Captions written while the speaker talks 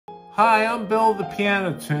Hi, I'm Bill the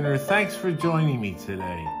Piano Tuner. Thanks for joining me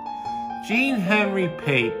today. Jean Henry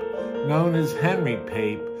Pape, known as Henry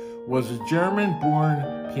Pape, was a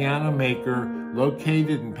German-born piano maker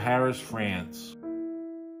located in Paris, France.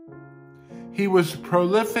 He was a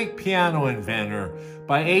prolific piano inventor.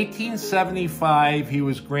 By 1875, he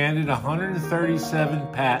was granted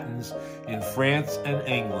 137 patents in France and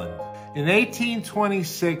England. In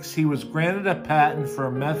 1826, he was granted a patent for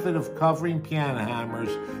a method of covering piano hammers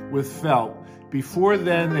with felt. Before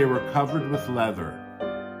then, they were covered with leather.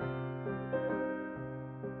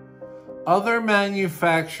 Other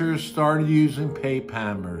manufacturers started using Pape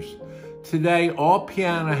hammers. Today, all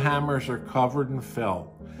piano hammers are covered in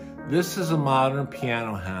felt. This is a modern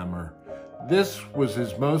piano hammer. This was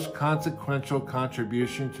his most consequential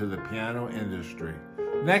contribution to the piano industry.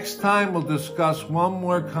 Next time, we'll discuss one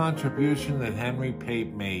more contribution that Henry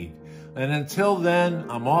Pape made. And until then,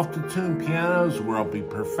 I'm off to tune pianos where I'll be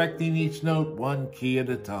perfecting each note one key at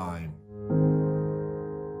a time.